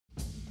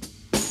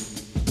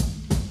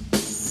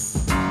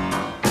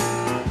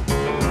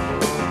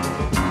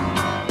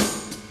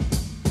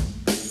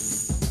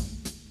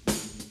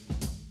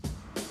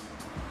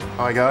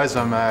Hi guys,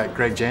 I'm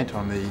Greg Gent.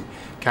 I'm the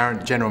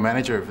current General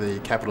Manager of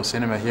the Capitol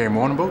Cinema here in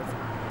Warrnambool.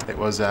 It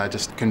was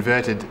just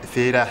converted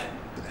theatre,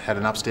 had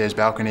an upstairs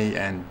balcony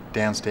and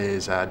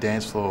downstairs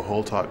dance floor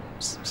hall type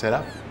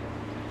setup.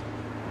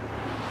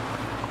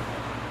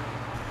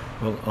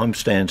 Well, I'm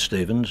Stan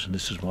Stevens and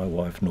this is my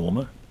wife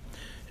Norma,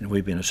 and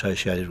we've been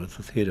associated with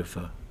the theatre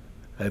for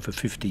over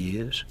 50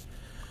 years.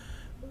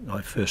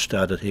 I first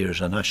started here as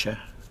an usher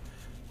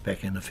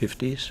back in the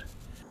 50s.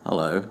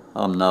 Hello,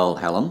 I'm Noel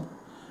Hallam.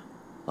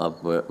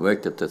 I've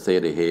worked at the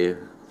theatre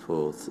here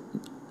for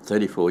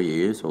 34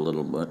 years, or a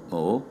little bit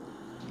more.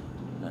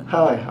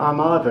 Hi,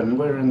 I'm Ivan.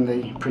 We're in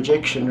the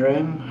projection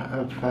room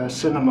of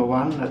Cinema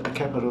 1 at the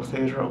Capitol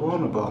Theatre at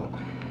Warrnambool,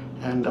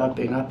 and I've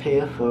been up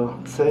here for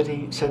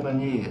 37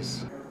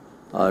 years.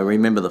 I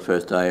remember the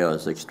first day I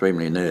was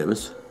extremely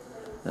nervous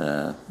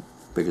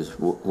because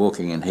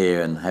walking in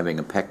here and having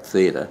a packed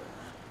theatre.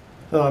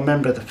 Well, I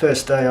remember the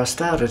first day I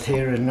started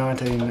here in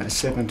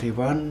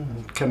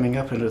 1971, coming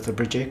up into the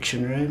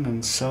projection room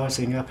and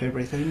sizing up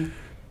everything.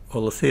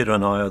 Well, the theatre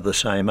and I are the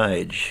same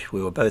age.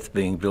 We were both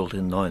being built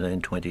in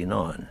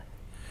 1929.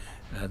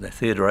 The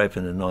theatre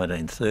opened in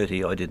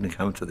 1930. I didn't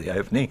come to the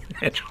opening,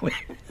 actually.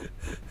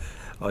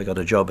 I got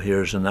a job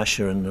here as an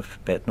usher in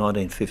about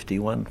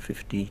 1951,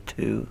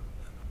 52.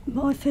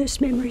 My first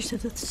memories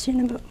of the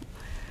cinema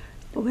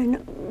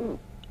when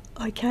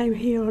I came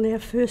here on our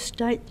first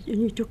date and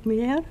you took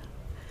me out.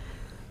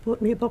 Bought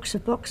me a box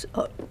of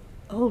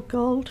old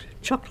gold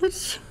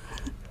chocolates.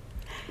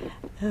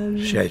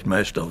 She ate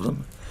most of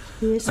them.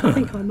 Yes, I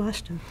think I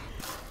must have.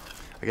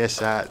 I guess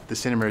the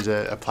cinema is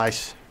a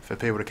place for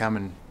people to come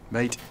and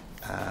meet.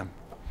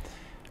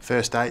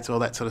 First dates, all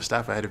that sort of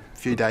stuff. I had a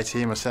few dates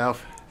here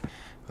myself.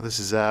 Well, this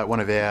is one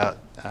of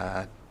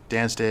our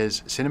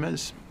downstairs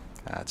cinemas.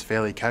 It's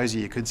fairly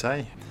cosy, you could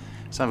say.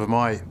 Some of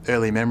my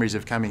early memories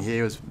of coming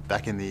here was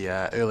back in the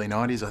early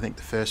 90s. I think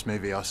the first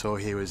movie I saw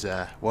here was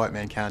White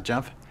Man Can't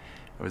Jump.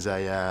 It was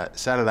a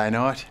Saturday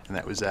night, and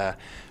that was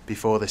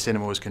before the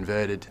cinema was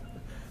converted.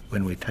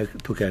 When we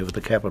took over the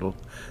Capitol,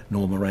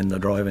 Norma ran the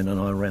drive-in and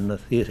I ran the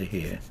theatre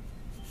here.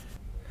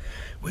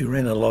 We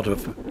ran a lot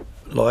of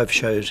live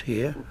shows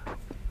here.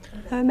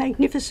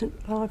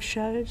 Magnificent live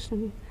shows,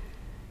 and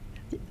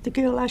the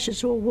girl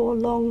ushers all wore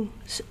long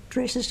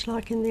dresses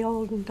like in the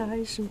olden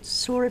days and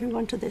saw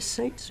everyone to their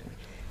seats.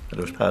 It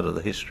was part of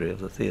the history of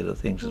the theatre,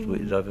 things as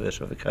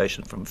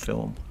diversification from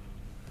film.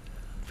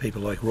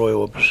 People like Roy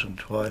Orbison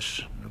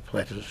twice, the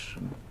Platters,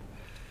 and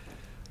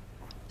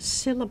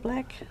Cilla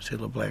Black,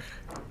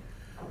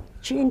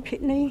 Jean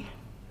Pitney,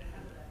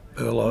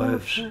 Burl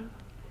Ives.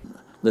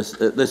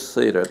 This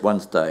theatre at one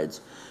stage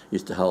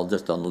used to hold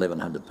just on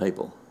 1,100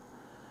 people,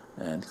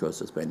 and of course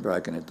it's been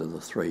broken into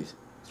the three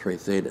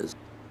theatres.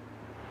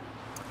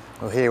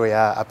 Well, here we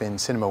are up in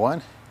Cinema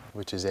 1,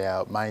 which is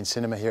our main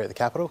cinema here at the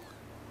Capitol.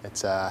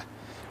 It's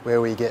where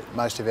we get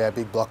most of our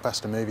big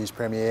blockbuster movies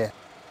premiere.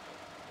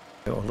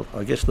 Well,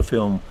 I guess the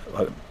film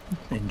I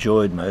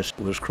enjoyed most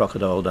was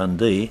Crocodile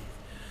Dundee,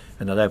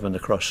 and it opened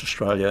across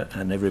Australia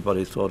and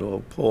everybody thought,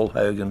 oh, Paul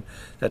Hogan,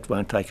 that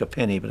won't take a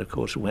penny, but of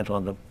course it went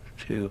on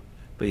to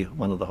be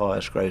one of the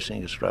highest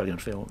grossing Australian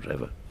films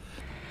ever.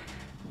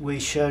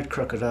 We showed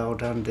Crocodile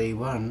Dundee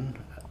 1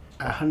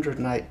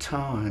 108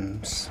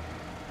 times.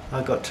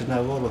 I got to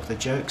know all of the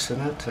jokes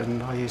in it,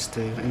 and I used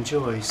to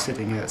enjoy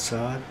sitting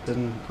outside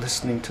and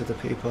listening to the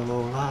people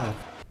all laugh.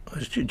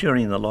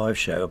 During the live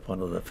show,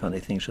 one of the funny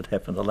things that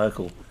happened, the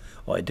local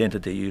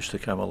identity used to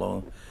come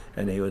along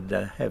and he would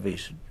have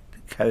his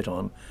coat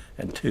on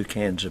and 2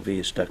 cans of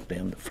beer stuck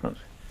down the front.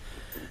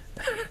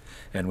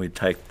 And we'd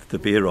take the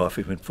beer off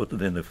him and put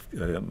it in the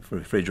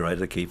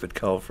refrigerator to keep it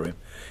cold for him.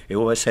 He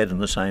always sat in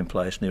the same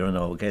place near an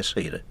old gas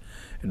heater.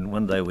 And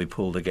one day we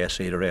pulled the gas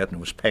heater out and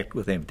it was packed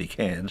with empty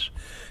cans.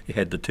 He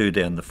had the 2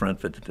 down the front,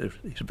 but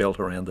his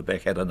belt around the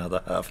back had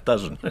another half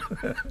dozen.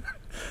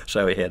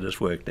 So he had us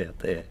worked out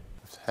there.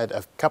 Had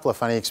a couple of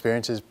funny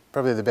experiences.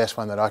 Probably the best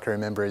one that I can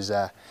remember is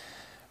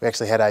we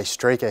actually had a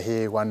streaker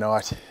here one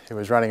night who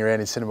was running around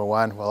in Cinema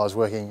 1 while I was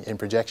working in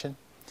projection.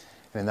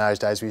 And in those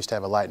days we used to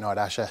have a late night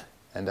usher,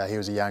 and he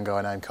was a young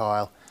guy named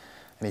Kyle,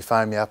 and he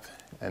phoned me up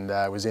and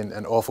was in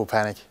an awful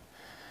panic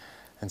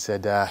and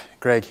said,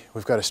 Greg,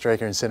 we've got a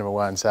streaker in Cinema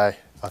 1, so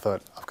I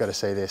thought, I've got to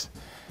see this.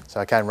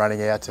 So I came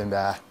running out and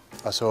I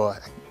saw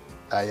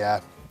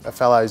a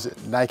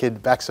fellow's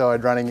naked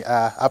backside running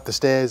up the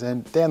stairs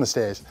and down the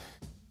stairs.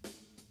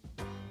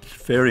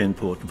 It's very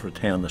important for a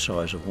town the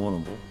size of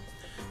Warrnambool,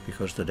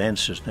 because the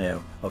dancers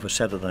now, of a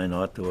Saturday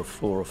night there were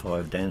 4 or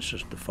 5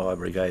 dancers, the Fire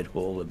Brigade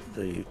Hall,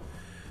 the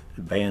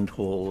Band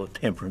Hall, the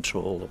Temperance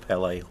Hall, the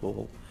Palais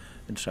Hall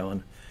and so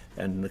on,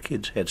 and the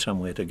kids had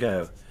somewhere to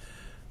go.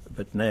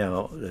 But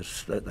now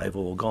they've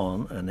all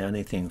gone, and the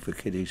only thing for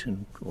kiddies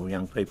or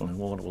young people in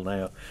Warrnambool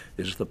now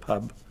is the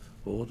pub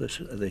or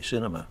the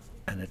cinema,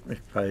 and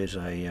it plays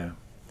a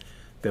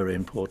very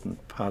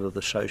important part of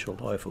the social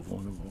life of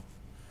Warrnambool.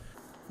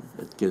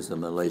 It gives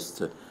them at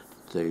least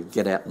to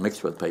get out and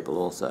mix with people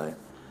also,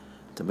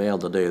 to be able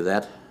to do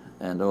that,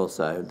 and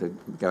also to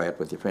go out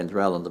with your friends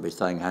rather than to be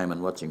staying home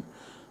and watching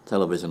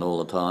television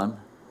all the time.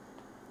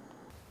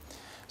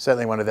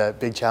 Certainly one of the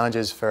big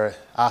challenges for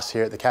us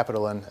here at the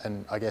Capitol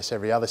and I guess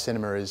every other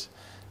cinema is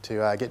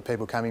to get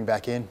people coming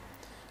back in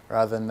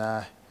rather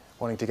than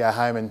wanting to go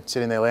home and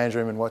sit in their lounge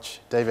room and watch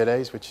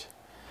DVDs, which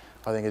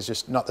I think is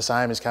just not the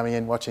same as coming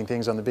in watching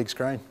things on the big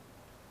screen.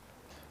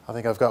 I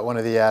think I've got one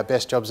of the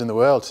best jobs in the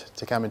world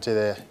to come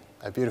into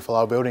a beautiful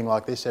old building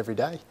like this every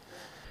day.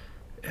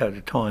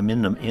 Our time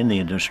in the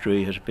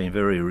industry has been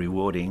very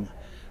rewarding.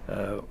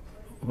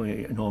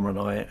 Norma and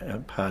I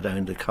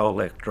part-owned the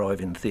Colac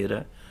Drive-In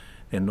Theatre,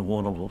 then the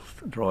Warrnambool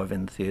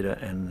Drive-In Theatre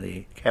and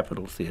the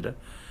Capitol Theatre.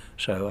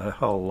 So our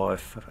whole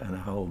life and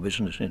our whole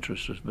business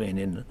interest has been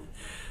in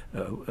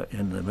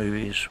the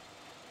movies.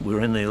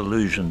 We're in the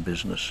illusion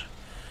business.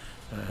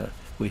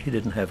 We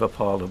didn't have a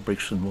pile of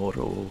bricks and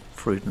mortar or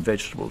fruit and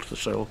vegetables to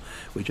sell.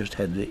 We just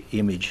had the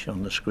image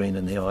on the screen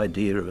and the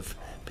idea of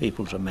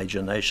people's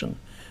imagination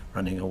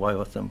running away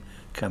with them,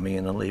 coming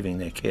in and leaving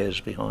their cares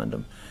behind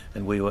them,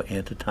 and we were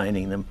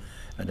entertaining them,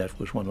 and that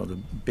was one of the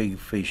big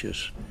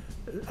features,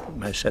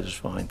 most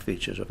satisfying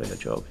features of our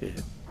job here.